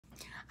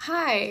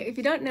Hi, if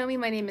you don't know me,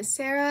 my name is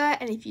Sarah,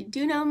 and if you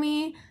do know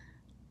me,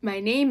 my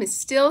name is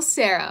still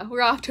Sarah.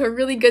 We're off to a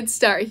really good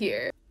start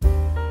here.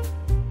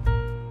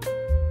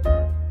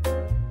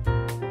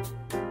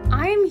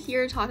 I am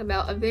here to talk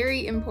about a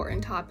very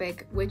important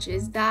topic, which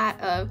is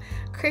that of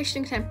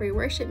Christian contemporary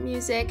worship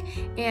music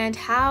and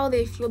how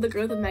they fuel the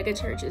growth of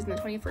megachurches in the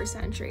 21st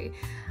century.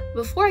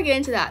 Before I get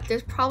into that,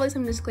 there's probably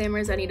some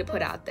disclaimers I need to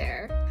put out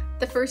there.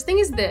 The first thing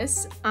is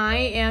this: I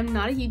am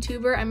not a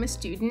YouTuber, I'm a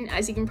student,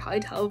 as you can probably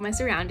tell with my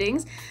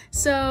surroundings.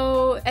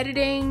 So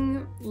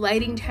editing,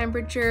 lighting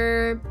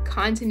temperature,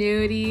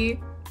 continuity,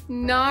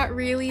 not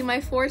really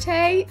my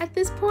forte at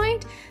this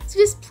point, so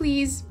just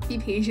please be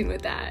patient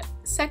with that.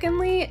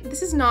 Secondly,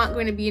 this is not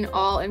going to be an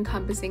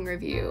all-encompassing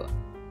review.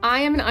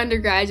 I am an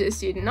undergraduate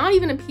student, not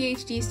even a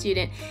PhD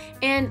student,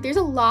 and there's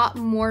a lot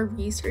more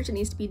research that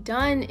needs to be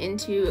done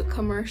into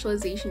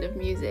commercialization of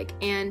music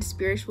and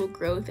spiritual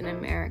growth in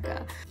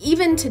America.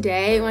 Even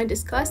today, when I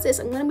discuss this,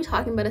 I'm going to be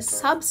talking about a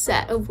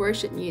subset of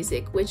worship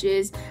music, which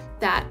is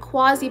that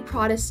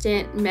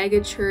quasi-Protestant,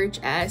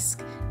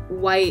 megachurch-esque,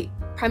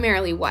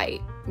 primarily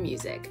white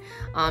music.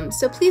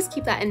 So please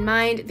keep that in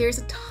mind. There's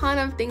a ton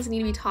of things that need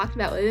to be talked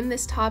about within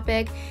this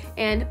topic,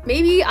 and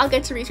maybe I'll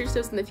get to research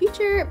those in the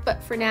future,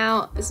 but for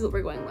now, this is what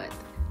we're going with.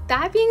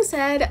 That being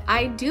said,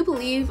 I do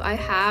believe I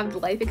have the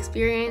life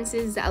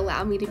experiences that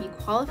allow me to be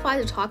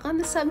qualified to talk on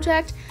this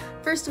subject.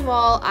 First of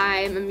all,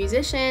 I'm a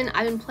musician.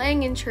 I've been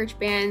playing in church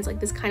bands like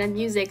this kind of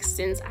music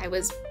since I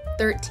was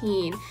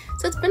 13,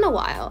 so it's been a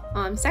while.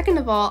 Second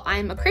of all,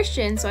 I'm a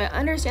Christian, so I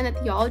understand the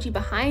theology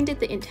behind it,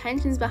 the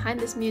intentions behind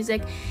this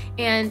music,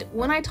 and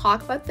when I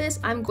talk about this,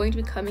 I'm going to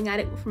be coming at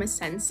it from a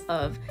sense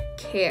of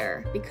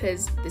care,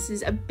 because this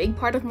is a big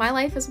part of my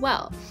life as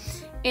well.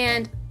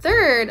 And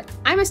third,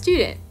 I'm a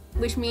student,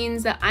 which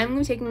means that I'm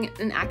going to be taking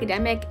an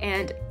academic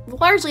and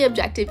largely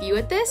objective view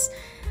at this.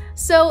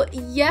 So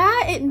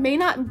yeah, it may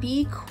not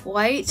be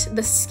quite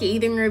the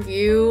scathing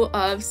review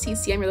of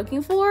CCM you're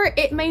looking for.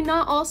 It may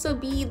not also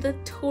be the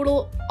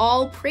total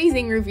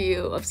all-praising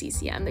review of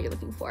CCM that you're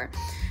looking for.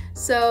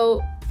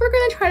 So we're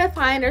gonna try to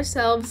find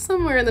ourselves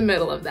somewhere in the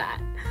middle of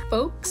that.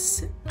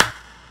 Folks,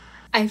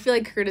 I feel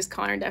like Curtis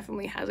Connor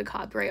definitely has a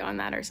copyright on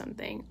that or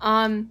something.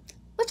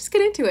 Let's just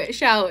get into it,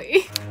 shall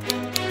we?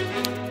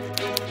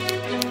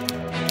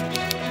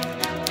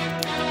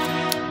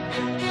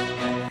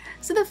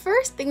 So the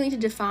first thing we need to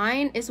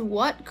define is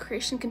what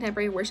Christian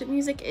contemporary worship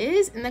music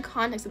is in the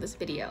context of this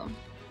video.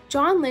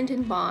 John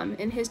Lindenbaum,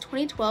 in his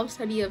 2012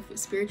 study of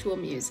spiritual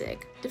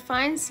music,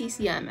 defines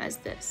CCM as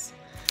this: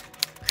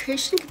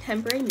 Christian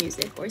contemporary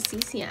music, or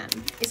CCM,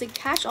 is a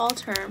catch-all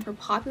term for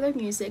popular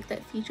music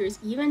that features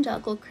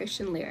evangelical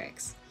Christian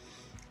lyrics.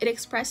 It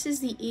expresses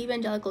the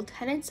evangelical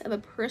tenets of a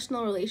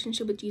personal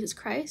relationship with Jesus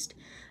Christ,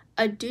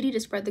 a duty to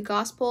spread the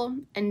gospel,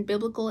 and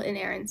biblical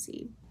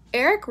inerrancy.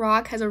 Eric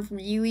Rock has a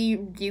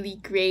really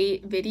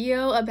great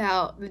video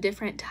about the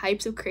different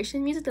types of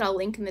Christian music that I'll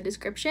link in the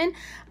description,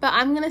 but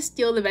I'm gonna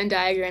steal the Venn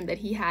diagram that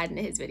he had in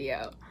his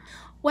video.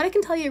 What I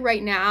can tell you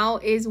right now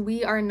is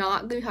we are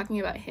not gonna be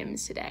talking about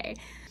hymns today.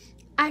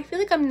 I feel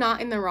like I'm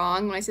not in the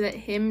wrong when I say that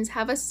hymns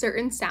have a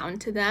certain sound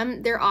to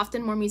them. They're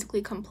often more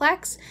musically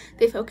complex,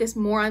 they focus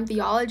more on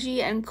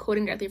theology and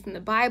quoting directly from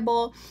the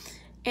Bible,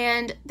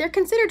 and they're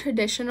considered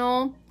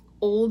traditional,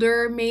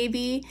 older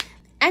maybe.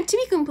 And to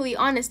be completely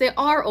honest, they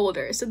are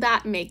older, so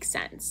that makes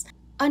sense.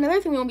 Another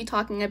thing we will be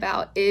talking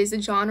about is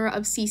the genre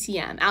of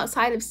CCM,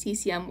 outside of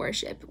CCM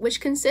worship,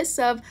 which consists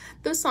of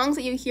those songs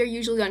that you hear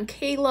usually on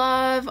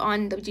K-Love,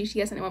 on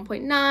WGTS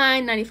 91.9,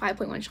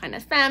 95.1 Shine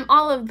FM,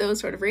 all of those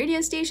sort of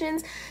radio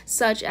stations,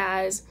 such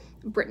as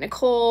Britt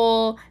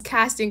Nicole,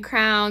 Casting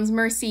Crowns,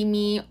 Mercy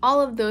Me, all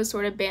of those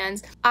sort of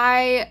bands.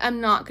 I am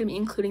not going to be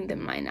including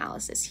them in my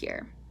analysis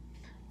here.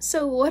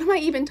 So what am I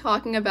even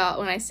talking about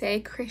when I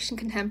say Christian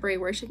contemporary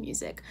worship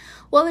music?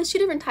 Well, there's two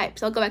different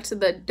types. I'll go back to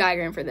the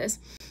diagram for this.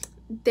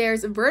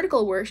 There's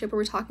vertical worship, where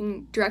we're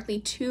talking directly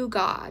to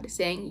God,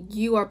 saying,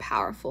 you are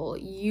powerful,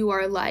 you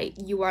are light,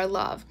 you are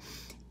love.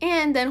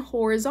 And then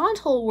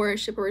horizontal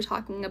worship, where we're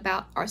talking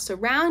about our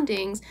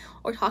surroundings,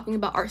 or talking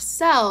about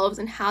ourselves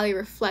and how they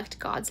reflect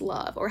God's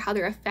love, or how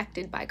they're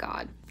affected by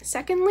God.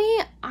 Secondly,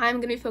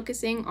 I'm going to be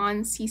focusing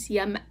on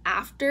CCM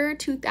after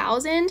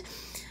 2000.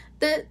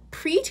 The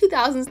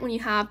pre-2000s, when you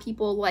have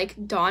people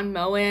like Don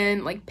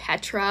Moen, like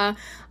Petra,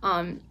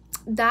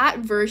 that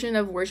version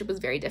of worship was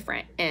very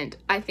different, and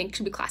I think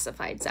should be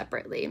classified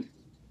separately.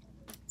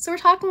 So we're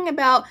talking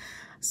about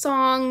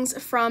songs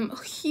from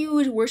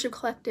huge worship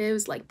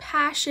collectives like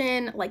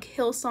Passion, like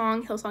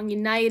Hillsong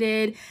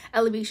United,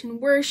 Elevation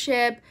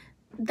Worship,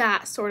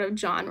 that sort of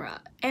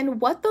genre.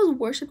 And what those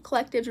worship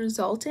collectives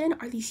result in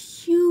are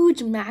these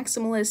huge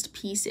maximalist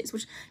pieces,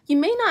 which you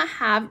may not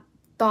have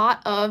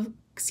thought of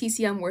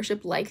CCM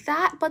worship like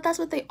that, but that's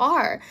what they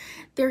are.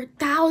 They're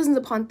thousands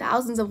upon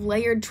thousands of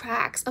layered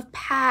tracks, of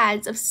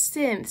pads, of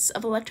synths,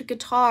 of electric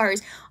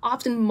guitars,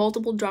 often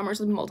multiple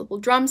drummers with multiple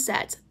drum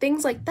sets,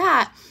 things like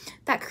that,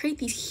 that create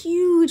these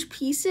huge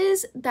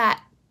pieces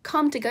that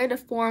come together to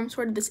form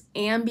sort of this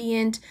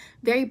ambient,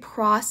 very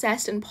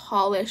processed and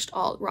polished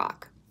alt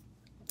rock.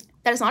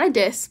 That is not a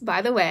diss,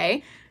 by the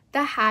way.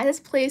 That has its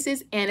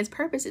places and its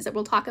purposes that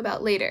we'll talk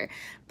about later,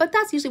 but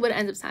that's usually what it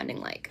ends up sounding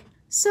like.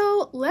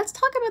 So let's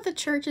talk about the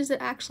churches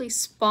that actually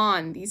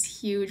spawn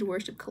these huge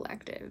worship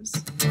collectives.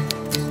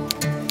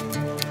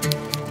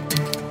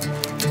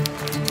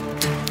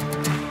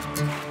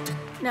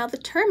 Now, the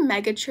term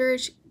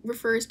megachurch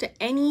refers to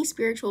any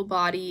spiritual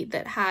body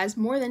that has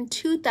more than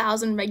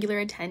 2,000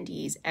 regular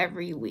attendees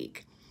every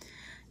week.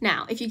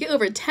 Now, if you get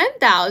over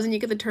 10,000, you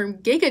get the term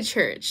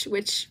gigachurch,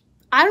 which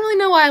I don't really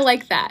know why I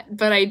like that,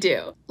 but I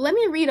do. Let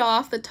me read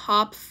off the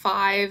top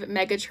 5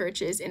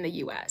 megachurches in the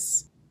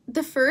US.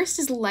 The first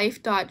is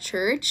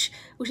Life.Church,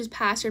 which is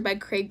pastored by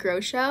Craig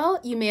Groeschel.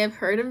 You may have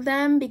heard of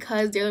them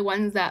because they're the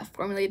ones that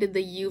formulated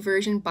the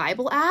YouVersion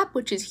Bible app,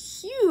 which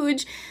is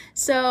huge.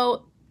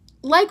 So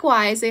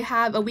likewise, they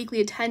have a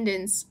weekly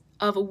attendance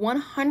of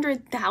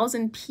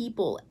 100,000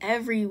 people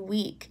every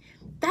week.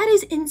 That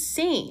is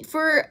insane.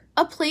 For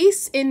a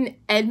place in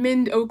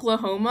Edmond,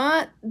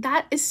 Oklahoma,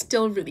 that is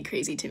still really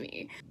crazy to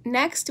me.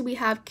 Next, we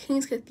have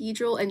King's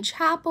Cathedral and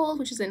Chapel,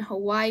 which is in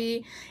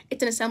Hawaii.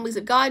 It's an Assemblies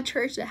of God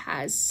church that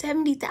has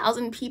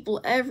 70,000 people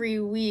every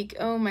week.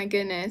 Oh my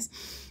goodness.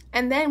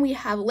 And then we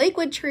have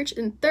Lakewood Church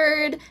in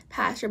Third,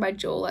 pastored by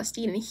Joel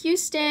Osteen in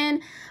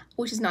Houston,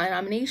 which is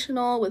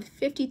non-denominational with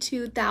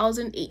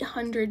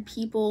 52,800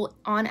 people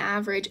on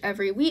average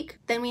every week.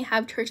 Then we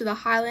have Church of the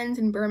Highlands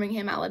in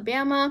Birmingham,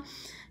 Alabama,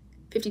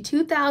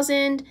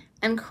 52,000,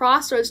 and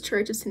Crossroads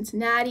Church of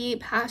Cincinnati,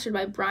 pastored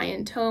by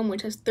Brian Tome,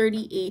 which has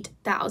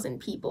 38,000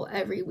 people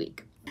every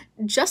week.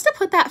 Just to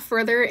put that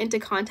further into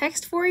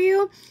context for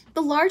you,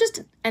 the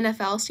largest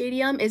NFL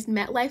stadium is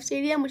MetLife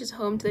Stadium, which is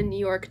home to the New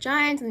York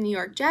Giants and the New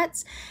York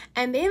Jets,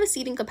 and they have a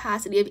seating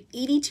capacity of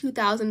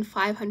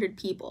 82,500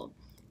 people.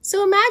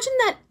 So imagine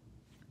that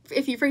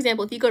if you, for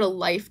example, if you go to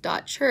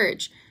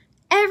Life.Church,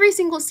 every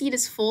single seat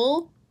is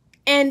full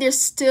and there's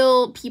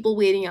still people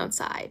waiting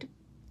outside,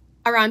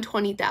 around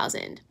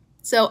 20,000.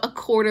 So a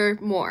quarter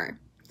more.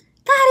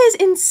 That is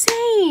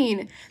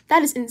insane.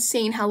 That is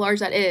insane how large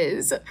that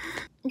is.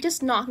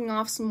 Just knocking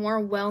off some more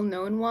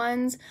well-known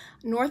ones.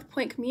 North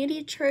Point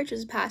Community Church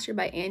is pastored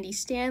by Andy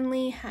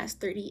Stanley, has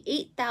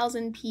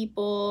 38,000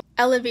 people.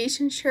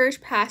 Elevation Church,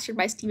 pastored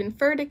by Stephen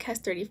Furtick, has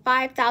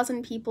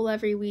 35,000 people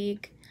every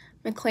week.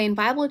 McLean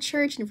Bible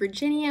Church in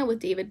Virginia with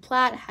David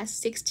Platt has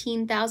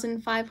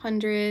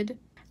 16,500.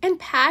 And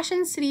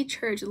Passion City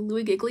Church with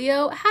Louis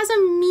Giglio has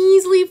a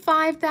measly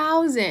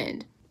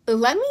 5,000.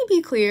 Let me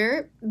be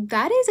clear,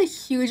 that is a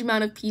huge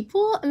amount of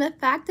people, and the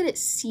fact that it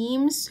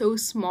seems so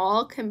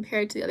small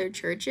compared to the other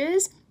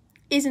churches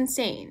is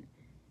insane.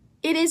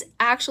 It is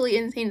actually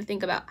insane to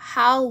think about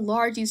how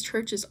large these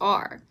churches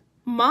are.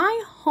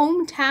 My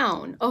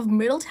hometown of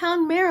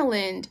Middletown,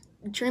 Maryland,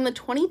 during the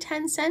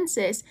 2010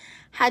 census,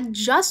 had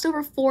just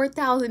over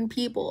 4,000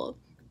 people.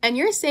 And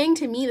you're saying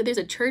to me that there's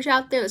a church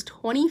out there that's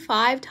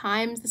 25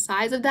 times the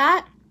size of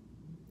that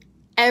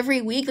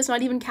every week? That's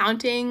not even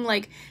counting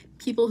like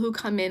people who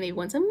come in maybe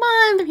once a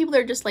month, or people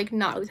that are just like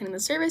not attending the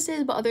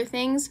services, but other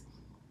things.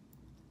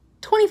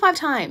 25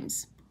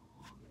 times.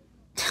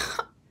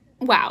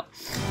 Wow.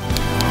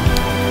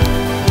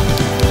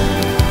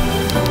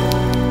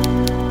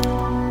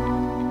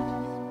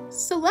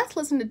 So let's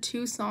listen to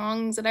 2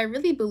 songs that I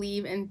really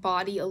believe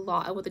embody a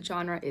lot of what the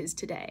genre is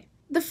today.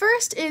 The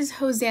first is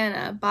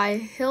Hosanna by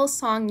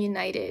Hillsong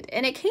United,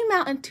 and it came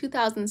out in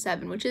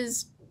 2007, which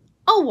is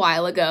a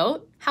while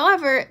ago.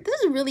 However,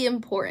 this is really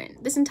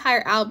important. This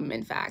entire album,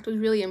 in fact, was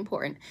really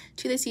important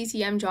to the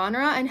CCM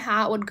genre and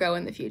how it would grow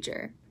in the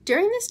future.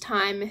 During this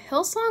time,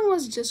 Hillsong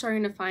was just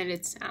starting to find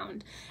its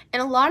sound,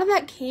 and a lot of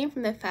that came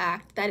from the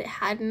fact that it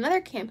had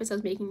another campus that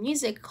was making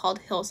music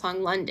called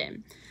Hillsong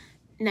London.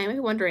 Now you might be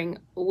wondering,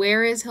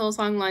 where is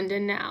Hillsong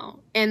London now?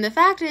 And the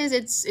fact is,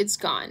 it's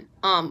gone.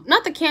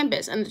 Not the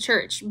campus and the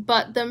church,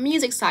 but the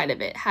music side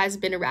of it has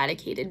been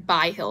eradicated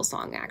by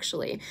Hillsong,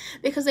 actually,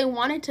 because they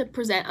wanted to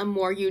present a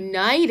more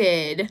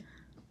united,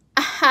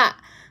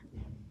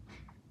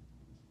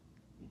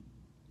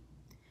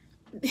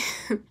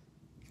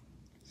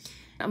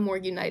 a more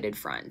united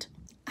front.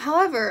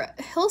 However,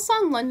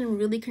 Hillsong London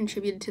really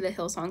contributed to the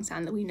Hillsong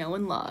sound that we know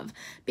and love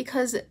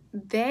because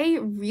they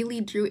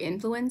really drew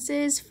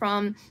influences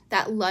from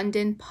that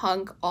London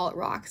punk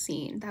alt-rock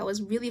scene that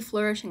was really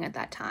flourishing at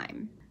that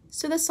time.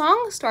 So the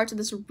song starts with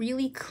this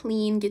really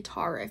clean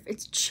guitar riff.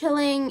 It's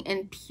chilling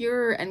and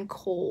pure and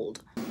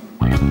cold.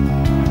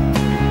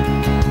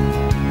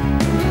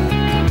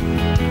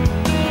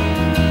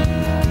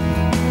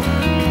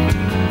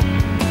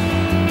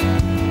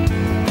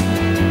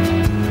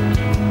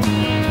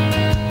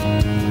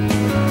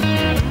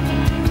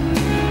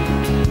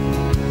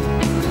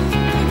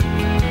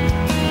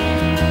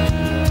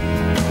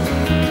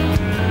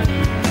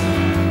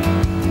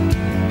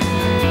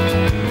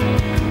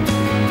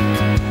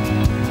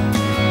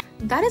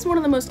 That is one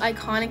of the most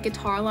iconic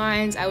guitar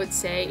lines, I would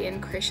say, in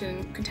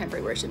Christian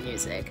contemporary worship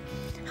music.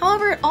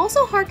 However, it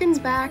also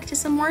harkens back to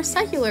some more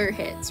secular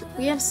hits.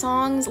 We have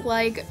songs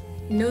like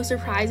No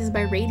Surprises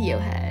by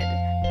Radiohead.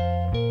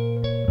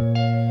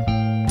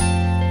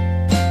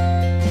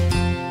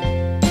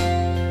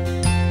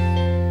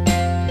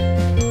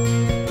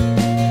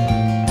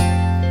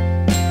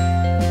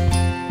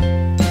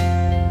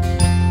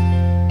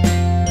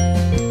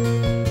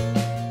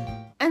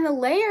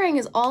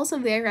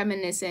 also very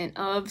reminiscent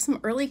of some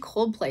early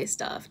Coldplay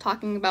stuff,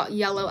 talking about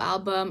Yellow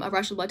Album, A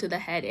Rush of Blood to the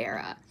Head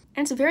era.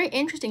 And it's very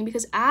interesting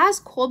because as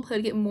Coldplay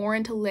would get more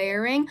into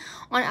layering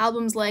on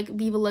albums like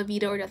Viva La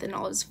Vida or Death and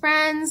All His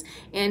Friends,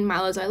 and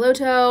Milo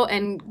Xyloto,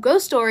 and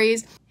Ghost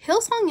Stories,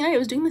 Hillsong United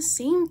was doing the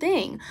same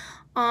thing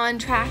on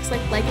tracks like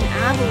an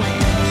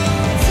Avalanche.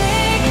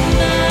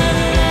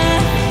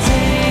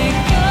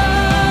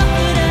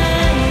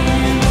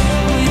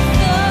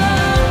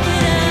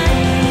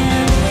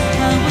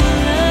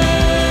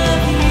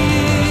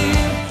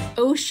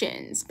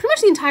 Oceans, pretty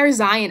much the entire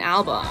Zion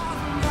album.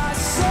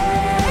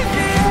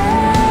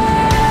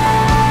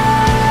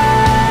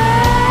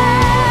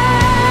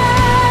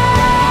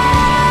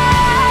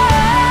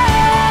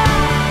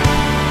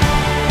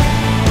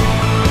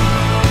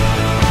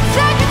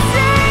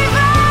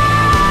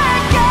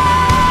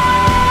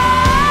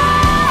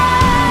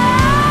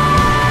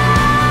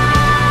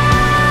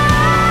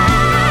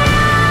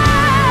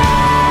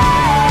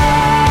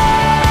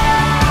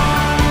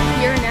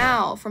 Here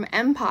Now from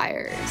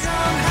Empires.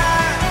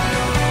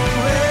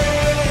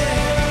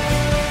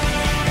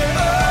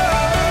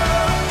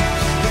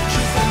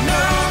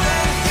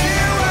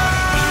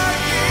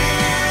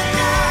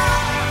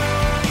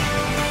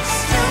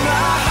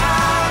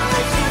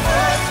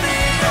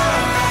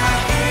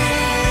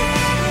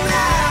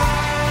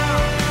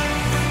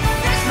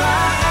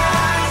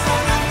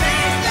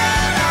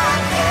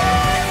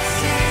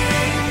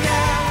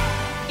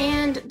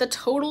 The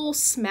total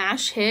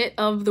smash hit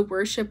of the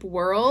worship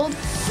world,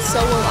 So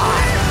Will I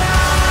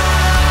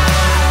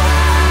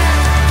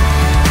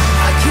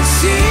can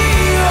see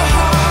your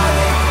heart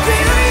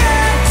in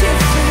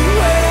different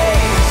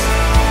ways.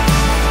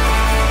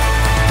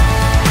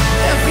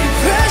 Every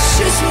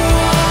precious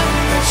one,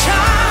 the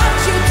child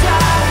you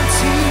died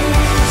to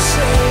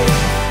save.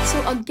 So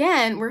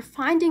again, we're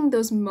finding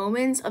those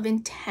moments of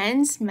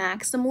intense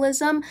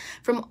maximalism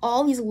from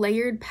all these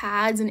layered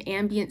pads and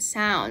ambient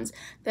sounds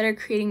that are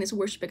creating this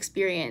worship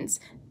experience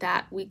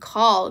that we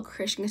call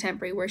Christian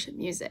contemporary worship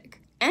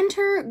music.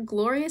 Enter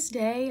Glorious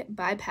Day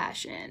by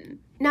Passion.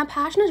 Now,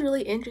 Passion is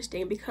really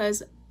interesting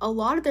because a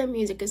lot of their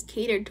music is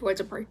catered towards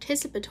a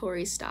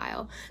participatory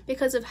style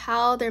because of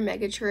how their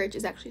megachurch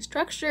is actually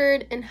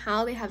structured and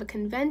how they have a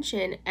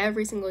convention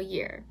every single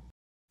year.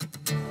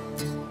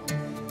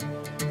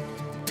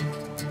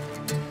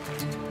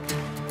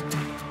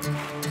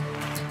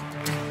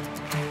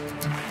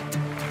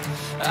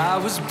 I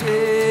was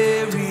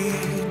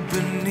buried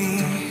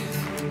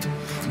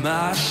beneath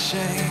my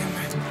shame.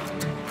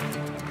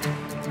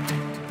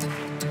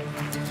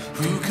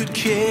 Who could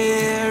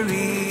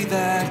carry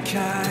that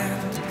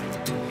kind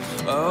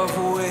of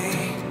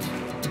weight?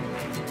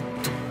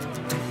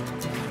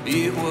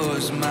 It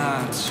was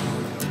my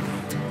tomb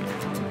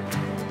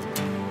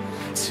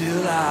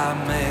till I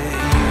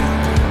made.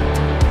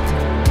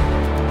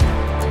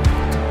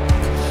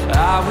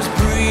 I was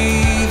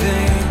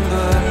breathing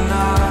but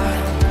not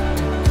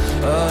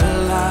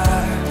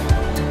alive.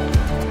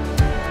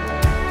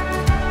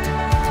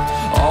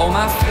 All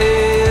my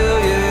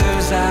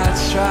failures I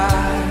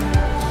tried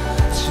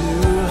to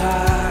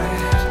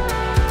hide.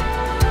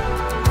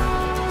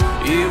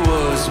 It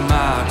was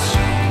my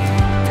tomb,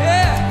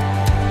 yeah,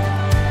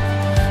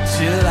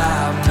 till I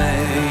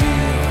made.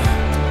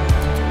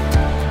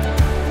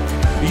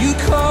 You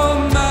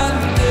called my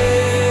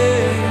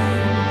name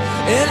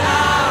and I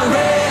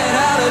ran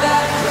out of that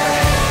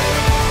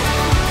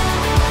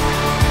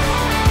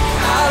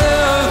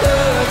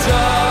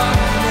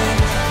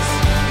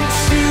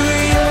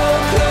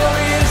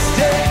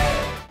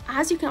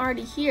As you can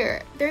already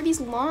hear, there are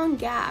these long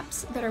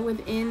gaps that are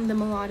within the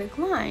melodic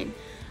line,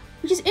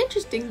 which is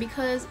interesting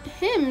because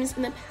hymns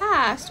in the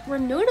past were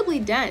notably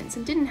dense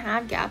and didn't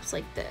have gaps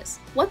like this.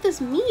 What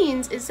this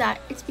means is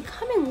that it's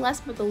becoming less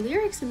about the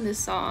lyrics in this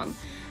song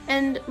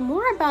and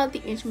more about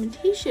the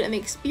instrumentation and the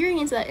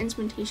experience that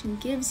instrumentation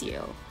gives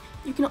you.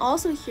 You can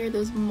also hear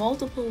those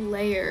multiple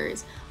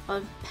layers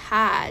of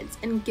pads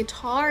and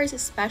guitars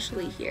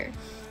especially here.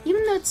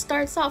 Even though it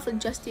starts off with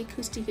just the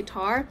acoustic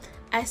guitar,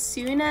 as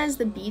soon as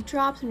the beat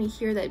drops and we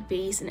hear that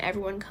bass and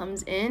everyone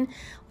comes in,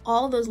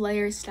 all those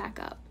layers stack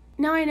up.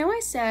 Now, I know I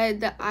said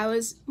that I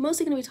was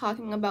mostly going to be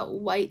talking about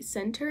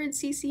white-centered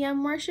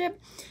CCM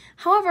worship.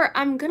 However,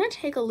 I'm going to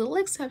take a little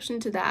exception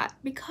to that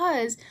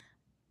because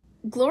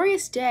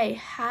Glorious Day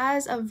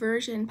has a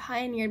version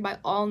pioneered by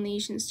All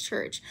Nations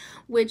Church,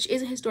 which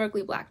is a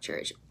historically black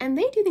church, and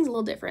they do things a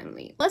little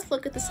differently. Let's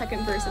look at the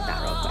second verse of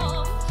that real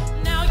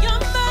quick. Now your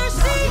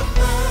mercy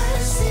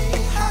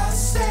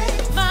has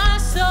saved my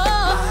soul,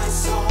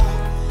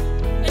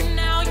 and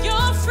now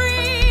your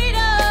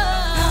freedom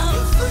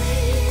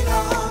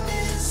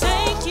is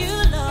thank you,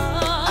 Lord.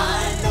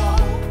 I know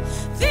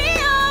the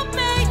old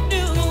made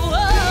new.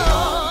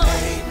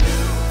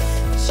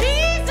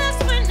 Jesus,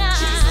 when I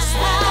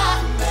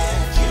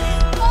met you,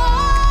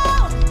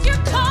 oh, you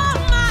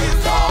called my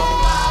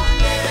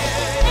name,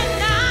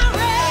 and I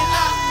ran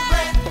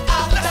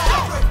out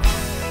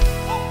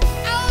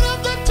of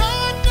the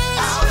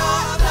darkness.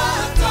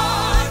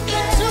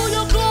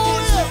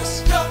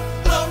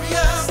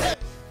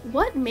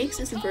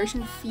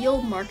 version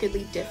feel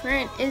markedly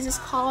different is this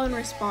call and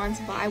response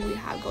vibe we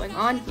have going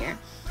on here,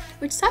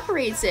 which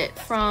separates it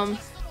from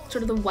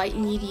sort of the white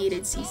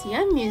mediated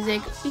CCM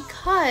music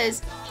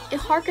because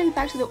it harkens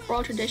back to the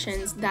oral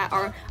traditions that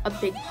are a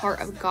big part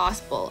of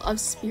gospel,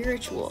 of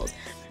spirituals,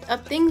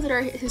 of things that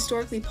are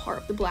historically part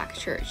of the Black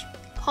church.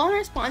 Call and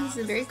response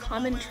is a very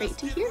common trait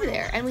to hear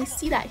there, and we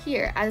see that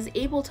here as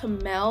able to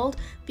meld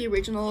the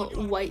original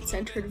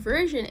white-centered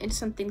version into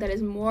something that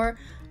is more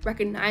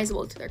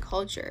recognizable to their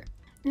culture.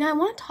 Now I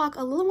want to talk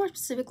a little more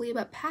specifically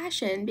about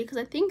passion because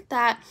I think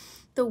that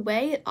the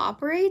way it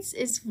operates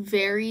is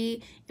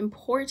very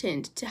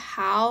important to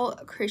how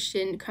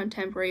Christian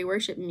contemporary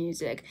worship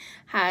music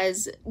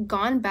has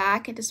gone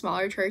back into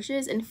smaller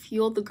churches and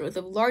fueled the growth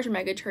of larger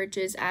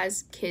megachurches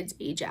as kids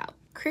age out.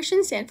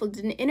 Christian Stanfield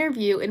did an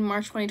interview in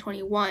March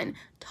 2021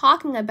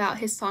 talking about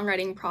his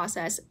songwriting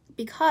process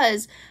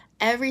because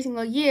every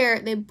single year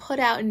they put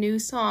out new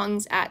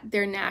songs at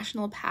their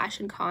National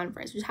Passion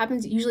Conference, which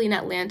happens usually in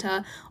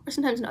Atlanta or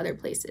sometimes in other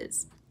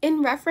places.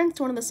 In reference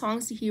to one of the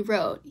songs that he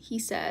wrote, he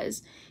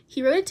says,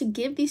 he wrote it to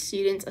give these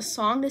students a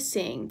song to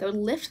sing that would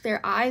lift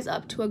their eyes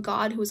up to a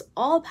God who is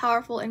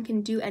all-powerful and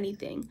can do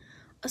anything,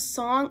 a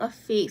song of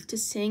faith to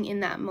sing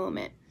in that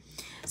moment.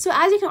 So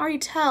as you can already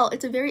tell,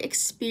 it's a very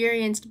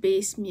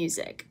experience-based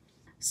music.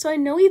 So I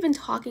know we've been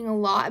talking a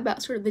lot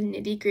about sort of the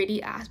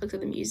nitty-gritty aspects of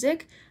the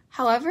music.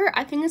 However,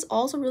 I think it's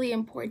also really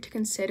important to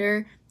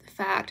consider the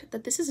fact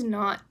that this is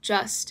not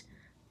just,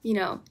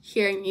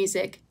 hearing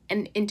music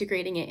and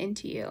integrating it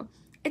into you.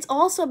 It's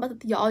also about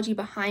the theology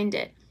behind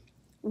it.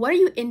 What are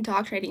you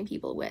indoctrinating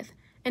people with?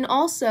 And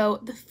also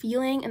the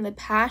feeling and the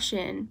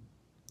passion,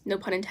 no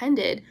pun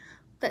intended,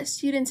 that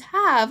students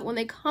have when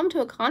they come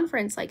to a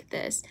conference like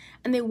this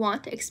and they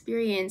want to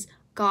experience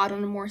God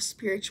on a more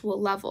spiritual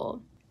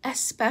level.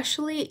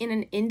 Especially in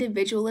an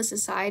individualist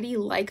society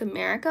like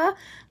America,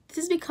 this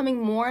is becoming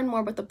more and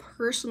more about the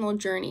personal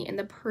journey and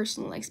the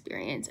personal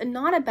experience and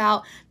not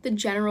about the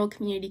general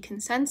community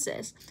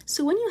consensus.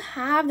 So when you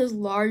have those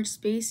large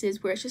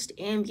spaces where it's just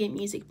ambient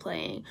music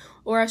playing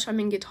or a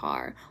strumming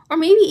guitar, or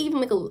maybe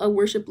even like a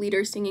worship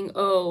leader singing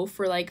 "Oh"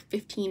 for like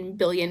 15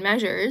 billion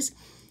measures,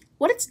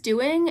 what it's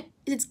doing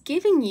is it's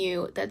giving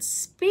you that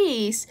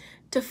space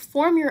to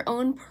form your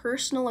own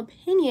personal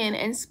opinion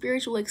and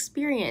spiritual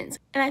experience.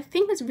 And I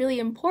think that's really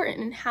important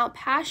in how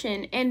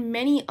Passion and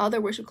many other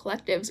worship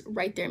collectives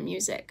write their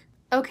music.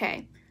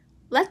 Okay,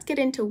 let's get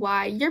into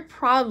why you're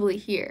probably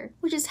here,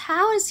 which is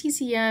how does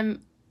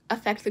CCM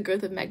affect the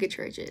growth of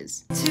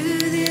megachurches? To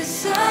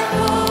this I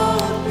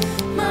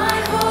hope,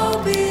 my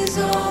hope is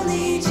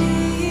only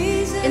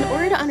Jesus. In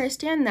order to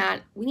understand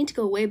that, we need to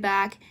go way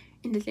back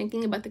into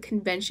thinking about the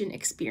convention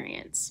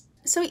experience.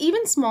 So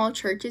even small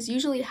churches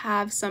usually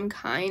have some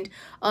kind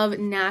of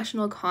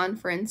national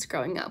conference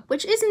growing up,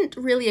 which isn't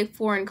really a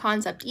foreign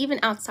concept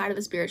even outside of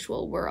the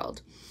spiritual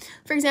world.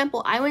 For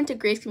example, I went to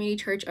Grace Community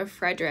Church of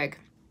Frederick.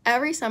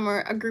 Every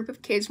summer, a group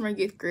of kids from our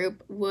youth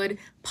group would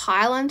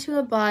pile onto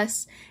a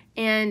bus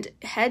and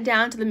head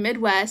down to the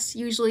Midwest,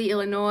 usually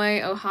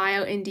Illinois,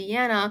 Ohio,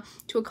 Indiana,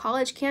 to a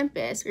college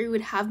campus where we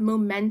would have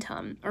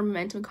Momentum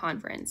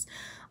Conference,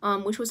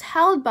 which was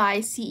held by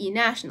CE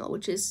National,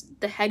 which is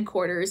the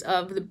headquarters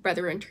of the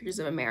Brethren Churches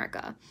of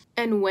America.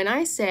 And when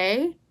I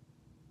say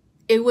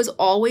it was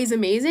always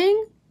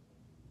amazing,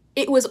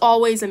 it was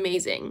always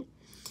amazing.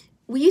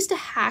 We used to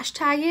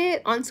hashtag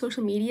it on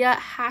social media,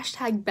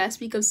 hashtag best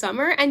week of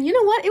summer, and you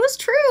know what? It was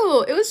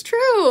true. It was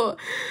true.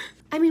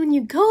 I mean, when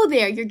you go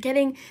there, you're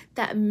getting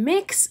that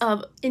mix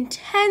of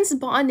intense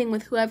bonding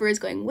with whoever is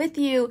going with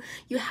you.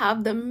 You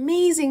have the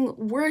amazing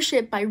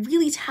worship by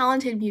really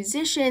talented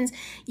musicians.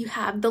 You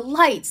have the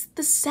lights,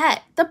 the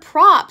set, the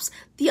props,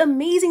 the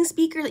amazing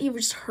speaker that you've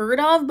just heard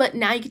of, but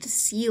now you get to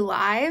see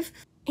live.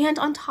 And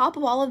on top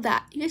of all of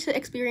that, you get to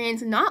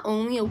experience not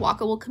only a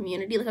walkable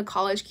community like a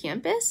college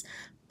campus,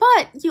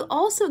 but you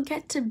also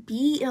get to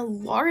be in a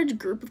large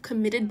group of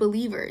committed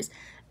believers.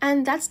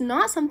 And that's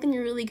not something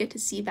you really get to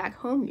see back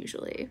home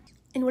usually.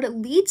 And what it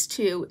leads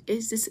to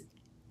is this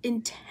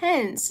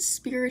intense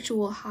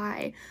spiritual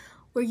high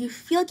where you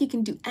feel like you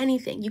can do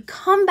anything. You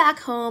come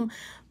back home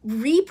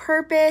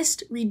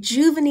repurposed,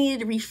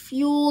 rejuvenated,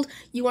 refueled.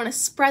 You want to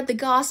spread the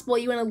gospel.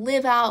 You want to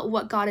live out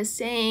what God is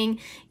saying.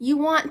 You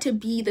want to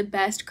be the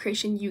best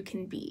Christian you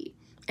can be.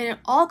 And it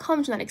all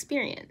comes from that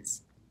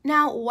experience.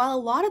 Now, while a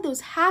lot of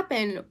those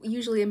happen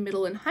usually in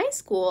middle and high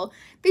school,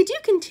 they do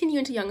continue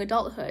into young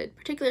adulthood,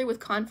 particularly with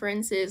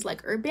conferences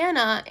like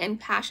Urbana and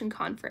Passion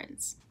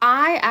Conference.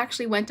 I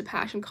actually went to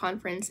Passion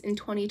Conference in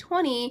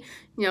 2020,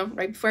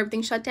 right before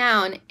everything shut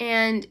down,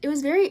 and it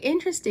was very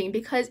interesting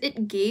because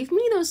it gave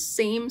me those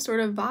same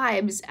sort of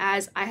vibes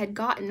as I had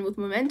gotten with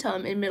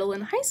Momentum in middle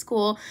and high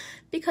school,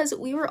 because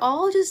we were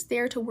all just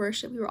there to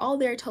worship, we were all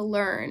there to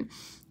learn.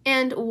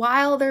 And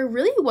while there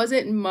really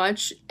wasn't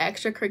much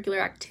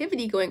extracurricular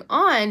activity going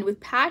on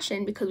with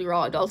Passion, because we were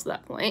all adults at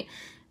that point,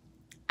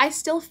 I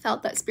still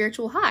felt that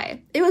spiritual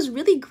high. It was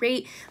really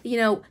great,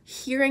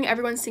 hearing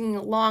everyone singing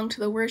along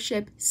to the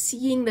worship,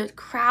 seeing the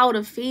crowd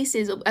of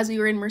faces as we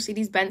were in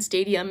Mercedes-Benz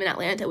Stadium in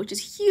Atlanta, which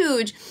is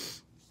huge.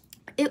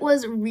 It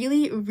was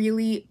really,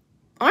 really,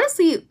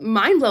 honestly,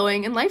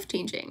 mind-blowing and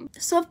life-changing.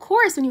 So of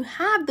course, when you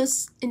have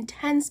those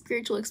intense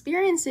spiritual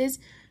experiences,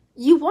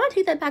 you want to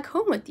take that back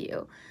home with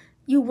you.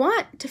 You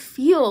want to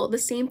feel the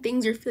same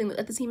things you're feeling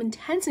at the same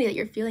intensity that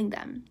you're feeling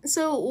them.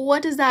 So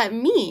what does that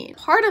mean?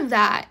 Part of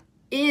that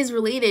is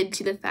related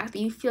to the fact that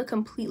you feel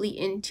completely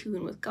in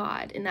tune with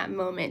God in that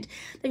moment,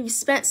 that you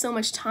spent so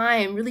much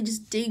time really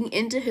just digging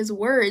into his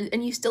word,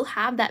 and you still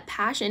have that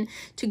passion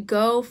to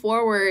go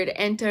forward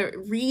and to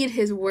read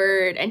his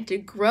word and to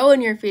grow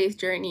in your faith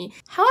journey.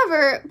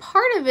 However,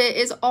 part of it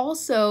is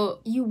also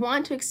you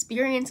want to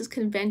experience those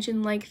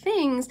convention-like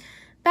things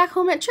back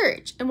home at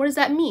church. And what does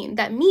that mean?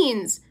 That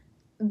means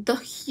the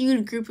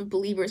huge group of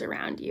believers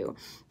around you.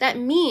 That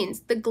means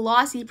the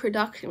glossy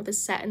production with the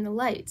set and the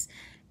lights.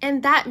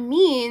 And that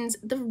means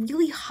the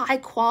really high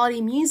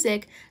quality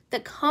music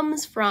that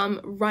comes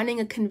from running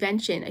a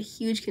convention, a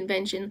huge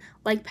convention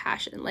like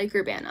Passion, like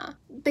Urbana.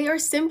 They are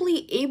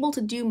simply able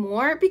to do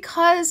more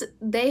because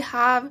they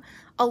have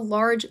a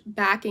large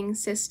backing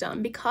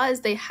system,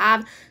 because they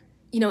have,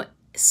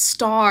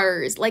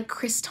 stars like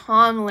Chris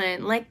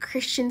Tomlin, like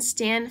Christian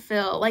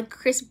Stanfill, like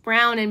Chris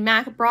Brown and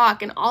Mac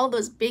Brock and all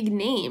those big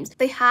names.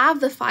 They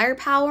have the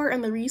firepower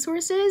and the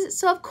resources,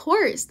 so of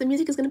course the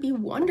music is going to be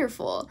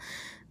wonderful.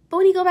 But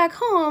when you go back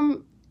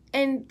home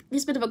and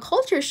there's a bit of a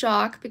culture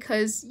shock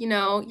because,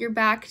 you're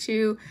back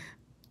to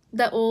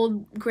that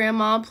old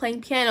grandma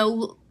playing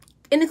piano,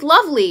 and it's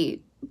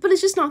lovely, but it's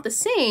just not the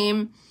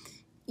same.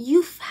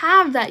 You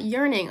have that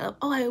yearning of,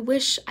 I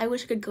wish I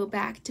could go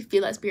back to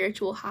feel that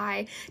spiritual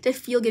high, to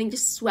feel getting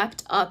just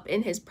swept up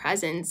in his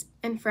presence.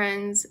 And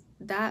friends,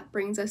 that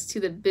brings us to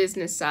the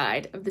business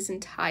side of this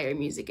entire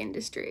music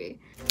industry.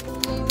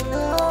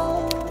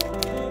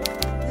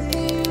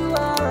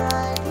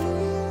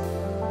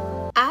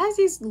 As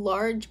these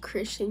large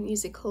Christian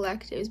music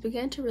collectives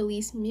began to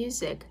release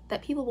music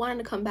that people wanted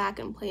to come back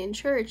and play in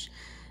church,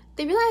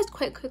 they realized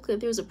quite quickly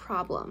that there was a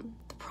problem.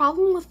 The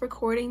problem with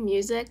recording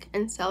music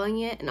and selling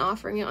it and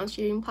offering it on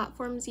streaming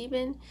platforms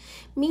even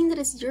means that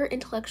it's your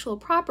intellectual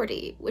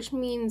property, which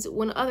means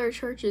when other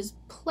churches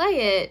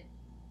play it,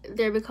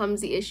 there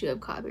becomes the issue of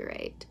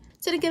copyright.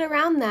 So to get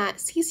around that,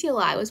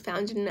 CCLI was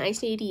founded in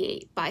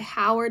 1988 by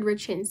Howard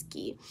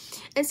Rachinsky,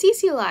 and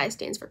CCLI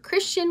stands for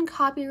Christian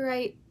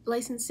Copyright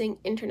Licensing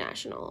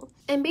International.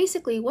 And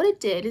basically what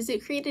it did is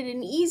it created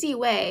an easy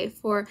way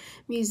for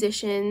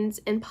musicians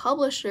and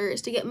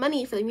publishers to get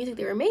money for the music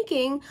they were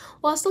making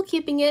while still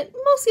keeping it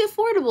mostly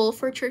affordable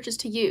for churches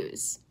to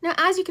use. Now,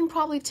 as you can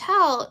probably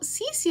tell,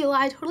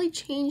 CCLI totally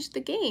changed the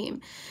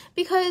game,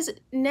 because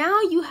now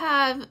you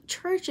have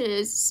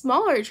churches,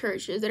 smaller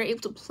churches, that are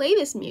able to play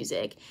this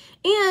music,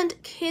 and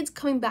kids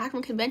coming back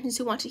from conventions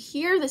who want to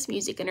hear this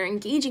music and are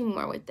engaging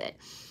more with it.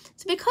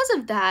 So because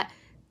of that,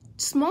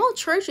 small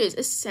churches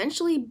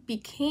essentially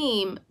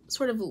became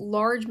sort of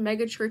large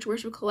megachurch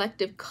worship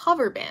collective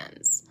cover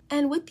bands.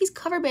 And with these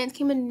cover bands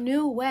came a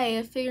new way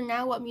of figuring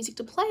out what music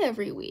to play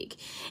every week.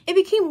 It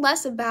became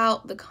less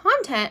about the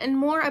content and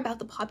more about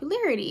the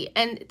popularity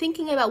and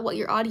thinking about what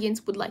your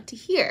audience would like to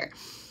hear.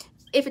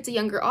 If it's a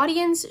younger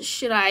audience,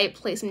 should I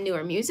play some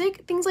newer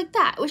music? Things like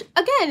that, which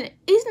again,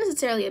 isn't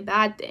necessarily a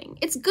bad thing.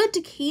 It's good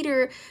to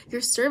cater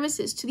your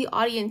services to the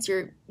audience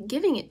you're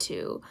giving it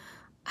to.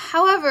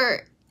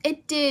 However,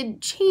 it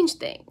did change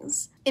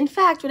things. In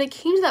fact, when it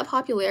came to that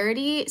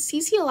popularity,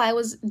 CCLI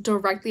was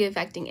directly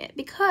affecting it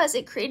because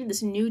it created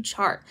this new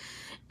chart,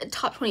 a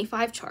top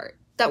 25 chart,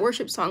 that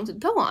worship songs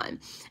would go on.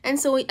 And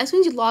so as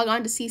soon as you log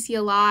on to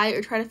CCLI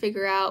or try to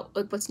figure out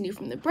what's new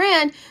from the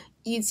brand,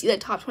 you'd see that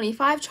top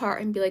 25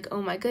 chart and be like,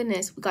 oh my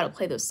goodness, we gotta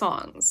play those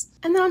songs.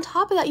 And then on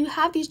top of that, you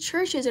have these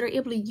churches that are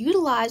able to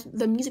utilize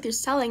the music they're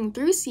selling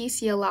through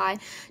CCLI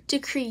to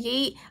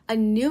create a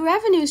new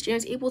revenue stream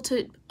that's able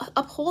to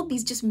uphold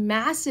these just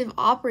massive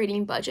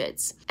operating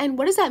budgets. And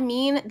what does that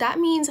mean? That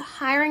means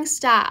hiring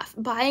staff,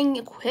 buying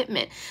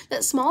equipment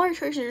that smaller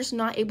churches are just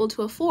not able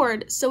to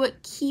afford, so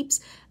it keeps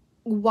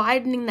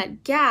widening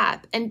that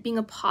gap and being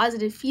a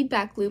positive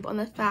feedback loop on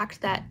the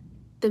fact that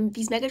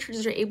these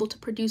megachurches are able to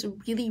produce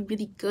really,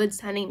 really good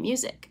sounding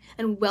music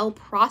and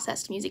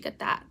well-processed music at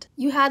that.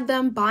 You had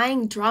them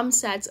buying drum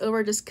sets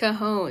over just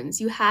cajones.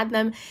 You had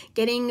them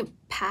getting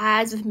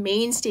pads with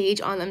main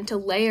stage on them to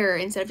layer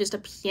instead of just a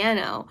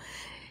piano.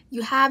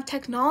 You have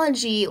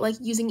technology like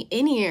using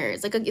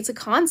in-ears, like it's a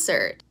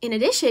concert. In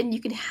addition, you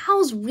can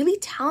house really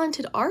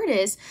talented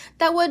artists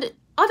that would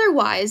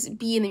otherwise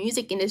be in the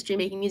music industry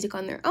making music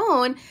on their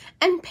own,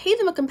 and pay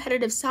them a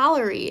competitive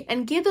salary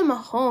and give them a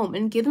home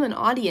and give them an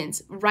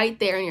audience right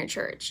there in your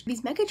church.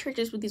 These mega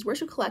churches with these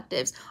worship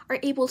collectives are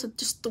able to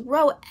just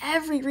throw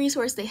every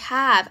resource they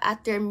have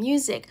at their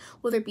music,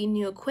 whether it be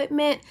new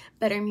equipment,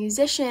 better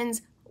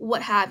musicians,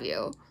 what have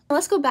you. Now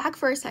let's go back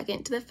for a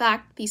second to the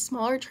fact that these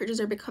smaller churches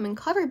are becoming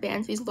cover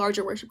bands, these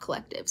larger worship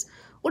collectives.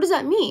 What does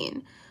that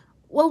mean?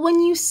 Well, when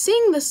you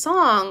sing the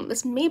song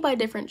that's made by a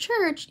different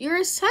church, you're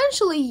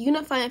essentially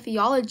unifying a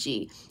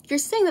theology. You're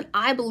saying that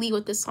I believe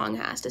what this song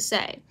has to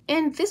say.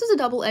 And this is a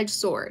double-edged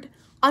sword.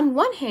 On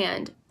one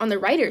hand, on the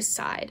writer's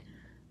side,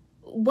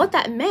 what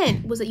that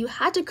meant was that you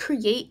had to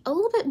create a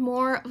little bit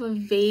more of a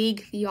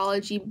vague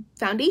theology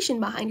foundation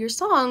behind your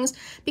songs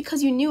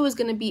because you knew it was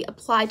going to be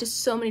applied to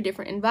so many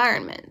different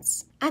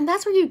environments. And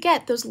that's where you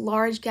get those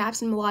large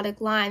gaps in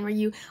melodic line where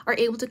you are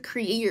able to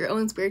create your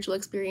own spiritual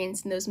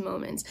experience in those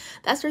moments.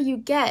 That's where you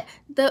get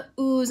the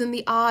oohs and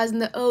the ahs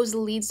and the ohs the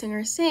lead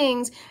singer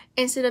sings,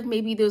 instead of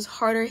maybe those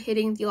harder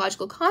hitting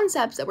theological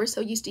concepts that we're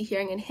so used to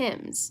hearing in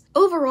hymns.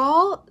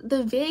 Overall,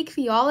 the vague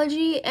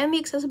theology and the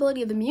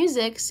accessibility of the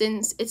music,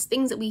 since it's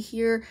things that we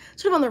hear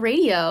sort of on the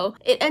radio,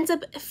 it ends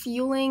up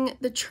fueling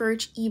the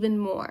church even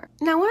more.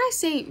 Now, when I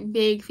say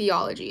vague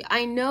theology,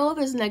 I know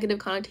there's a negative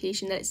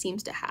connotation that it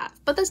seems to have,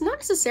 but that's not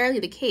necessarily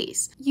the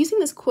case. Using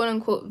this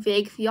quote-unquote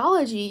vague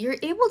theology, you're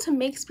able to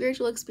make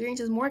spiritual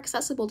experiences more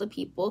accessible to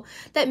people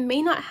that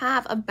may not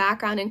have a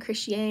background in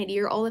Christianity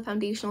or all the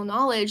foundational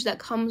knowledge that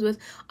comes with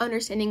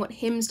understanding what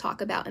hymns talk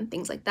about and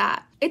things like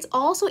that. It's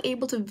also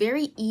able to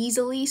very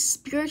easily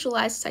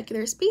spiritualize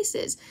secular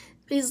spaces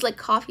like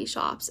coffee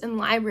shops and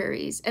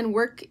libraries and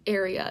work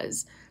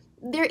areas.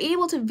 They're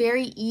able to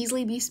very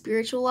easily be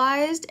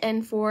spiritualized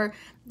and for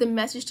the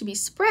message to be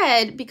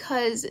spread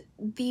because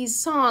these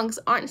songs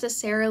aren't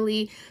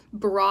necessarily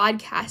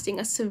broadcasting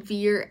a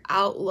severe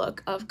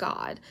outlook of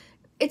God.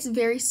 It's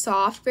very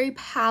soft, very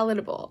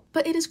palatable,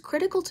 but it is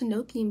critical to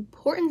note the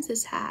importance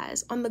this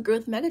has on the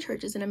growth of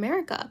megachurches in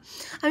America.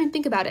 I mean,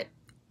 think about it.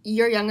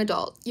 You're a young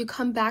adult. You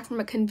come back from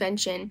a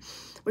convention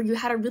where you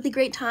had a really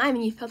great time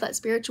and you felt that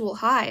spiritual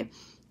high.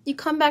 You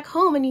come back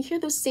home and you hear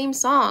those same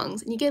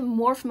songs and you get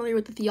more familiar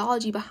with the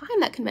theology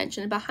behind that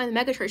convention and behind the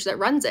megachurch that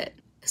runs it.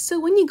 So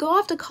when you go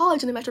off to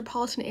college in the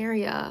metropolitan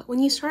area, when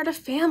you start a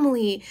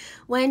family,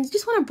 when you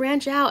just want to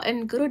branch out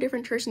and go to a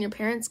different church than your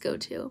parents go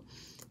to,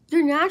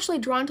 you're naturally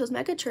drawn to those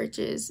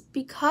megachurches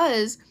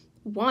because,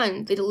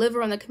 one, they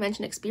deliver on the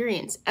convention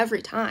experience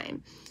every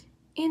time,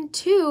 and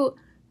two,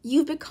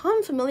 you've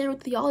become familiar with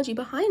the theology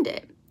behind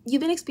it.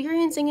 You've been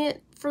experiencing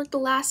it for the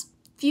last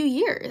few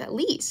years, at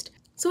least.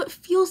 So it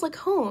feels like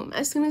home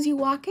as soon as you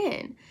walk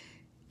in.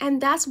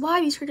 And that's why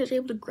these churches are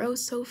able to grow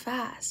so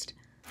fast.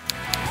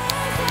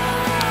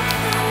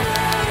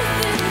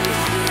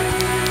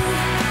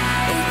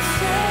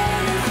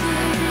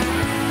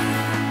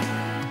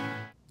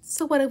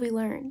 So what have we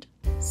learned?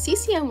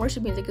 CCM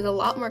worship music is a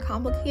lot more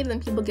complicated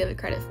than people give it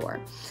credit for.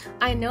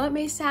 I know it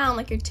may sound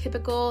like your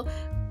typical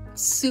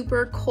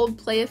super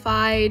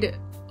Coldplayified,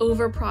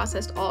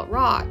 over-processed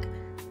alt-rock.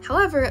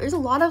 However, there's a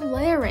lot of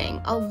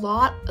layering, a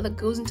lot that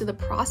goes into the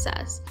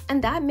process,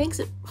 and that makes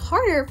it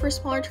harder for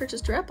smaller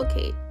churches to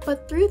replicate.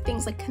 But through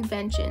things like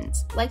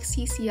conventions, like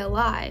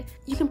CCLI,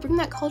 you can bring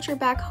that culture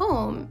back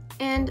home,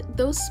 and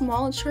those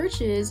small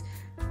churches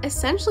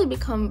essentially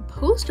become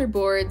poster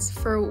boards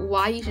for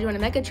why you should join a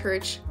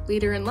megachurch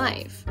later in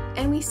life.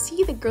 And we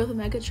see the growth of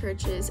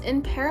megachurches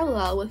in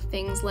parallel with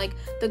things like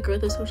the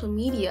growth of social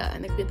media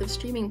and the growth of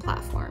streaming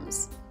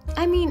platforms.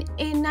 I mean,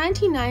 in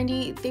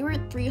 1990, there were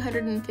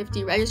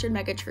 350 registered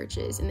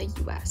megachurches in the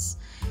US.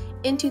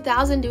 In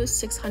 2000, it was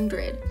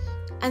 600.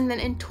 And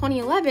then in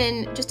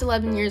 2011, just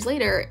 11 years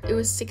later, it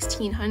was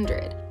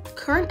 1,600.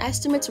 Current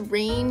estimates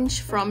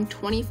range from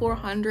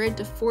 2,400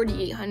 to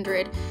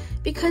 4,800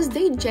 because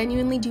they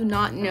genuinely do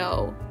not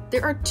know.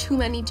 There are too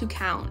many to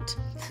count.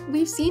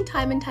 We've seen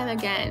time and time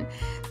again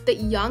that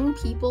young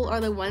people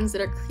are the ones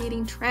that are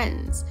creating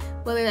trends,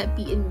 whether that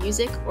be in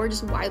music or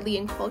just widely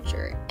in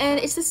culture. And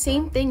it's the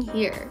same thing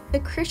here. The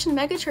Christian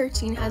megachurch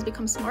scene has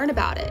become smart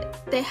about it.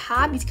 They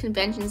have these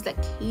conventions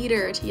that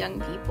cater to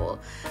young people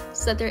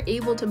so that they're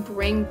able to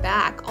bring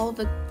back all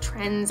the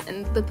trends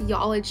and the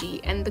theology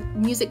and the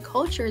music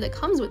culture that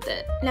comes with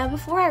it. Now,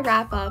 before I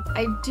wrap up,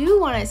 I do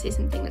want to say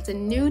something that's a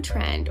new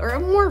trend, or a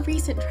more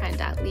recent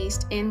trend at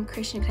least, in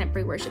Christian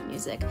contemporary worship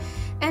music.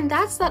 And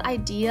that's that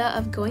idea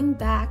of going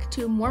back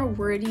to more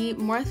wordy,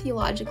 more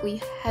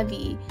theologically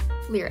heavy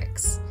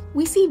lyrics.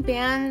 We see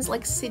bands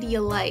like City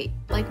of Light,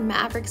 like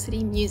Maverick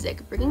City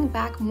Music, bringing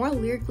back more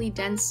lyrically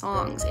dense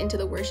songs into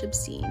the worship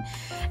scene,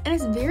 and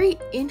it's very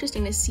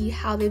interesting to see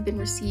how they've been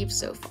received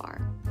so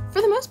far.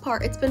 For the most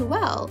part, it's been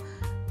well,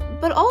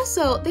 but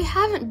also they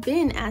haven't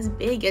been as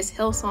big as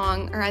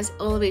Hillsong or as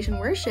Elevation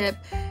Worship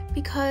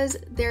because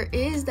there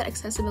is that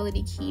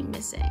accessibility key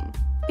missing.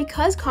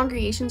 Because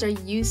congregations are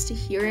used to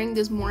hearing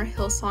those more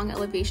Hillsong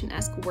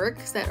Elevation-esque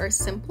works that are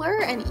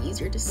simpler and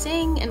easier to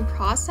sing and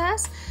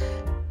process,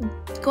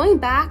 going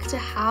back to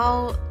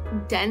how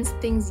dense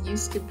things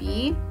used to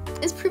be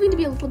is proving to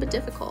be a little bit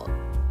difficult.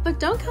 But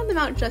don't count them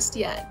out just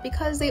yet,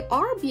 because they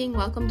are being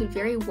welcomed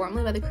very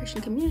warmly by the Christian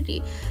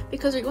community,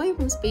 because they're going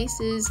from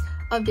spaces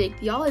of vague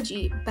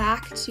theology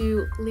back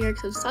to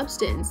lyrics of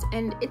substance,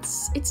 and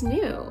it's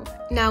new.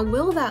 Now,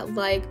 will that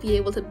be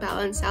able to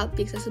balance out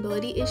the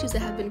accessibility issues that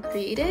have been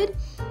created?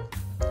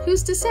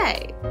 Who's to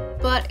say?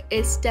 But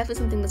it's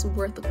definitely something that's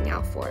worth looking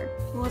out for.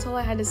 Well, that's all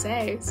I had to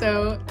say.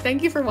 So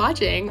thank you for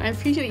watching. I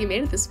appreciate that you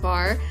made it this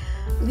far.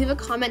 Leave a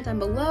comment down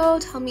below.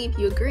 Tell me if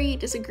you agree,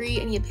 disagree,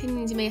 any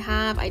opinions you may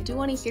have. I do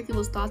want to hear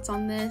people's thoughts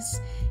on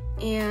this.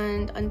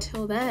 And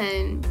until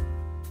then,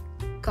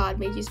 God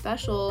made you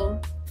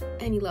special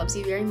and He loves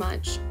you very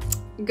much.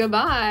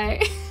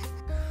 Goodbye.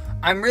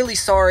 I'm really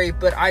sorry,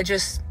 but I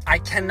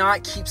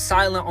cannot keep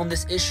silent on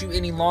this issue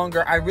any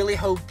longer. I really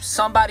hope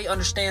somebody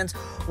understands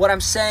what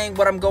I'm saying,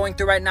 what I'm going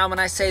through right now when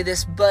I say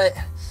this, but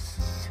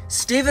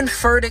Stephen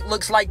Furtick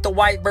looks like the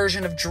white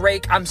version of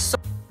Drake. I'm so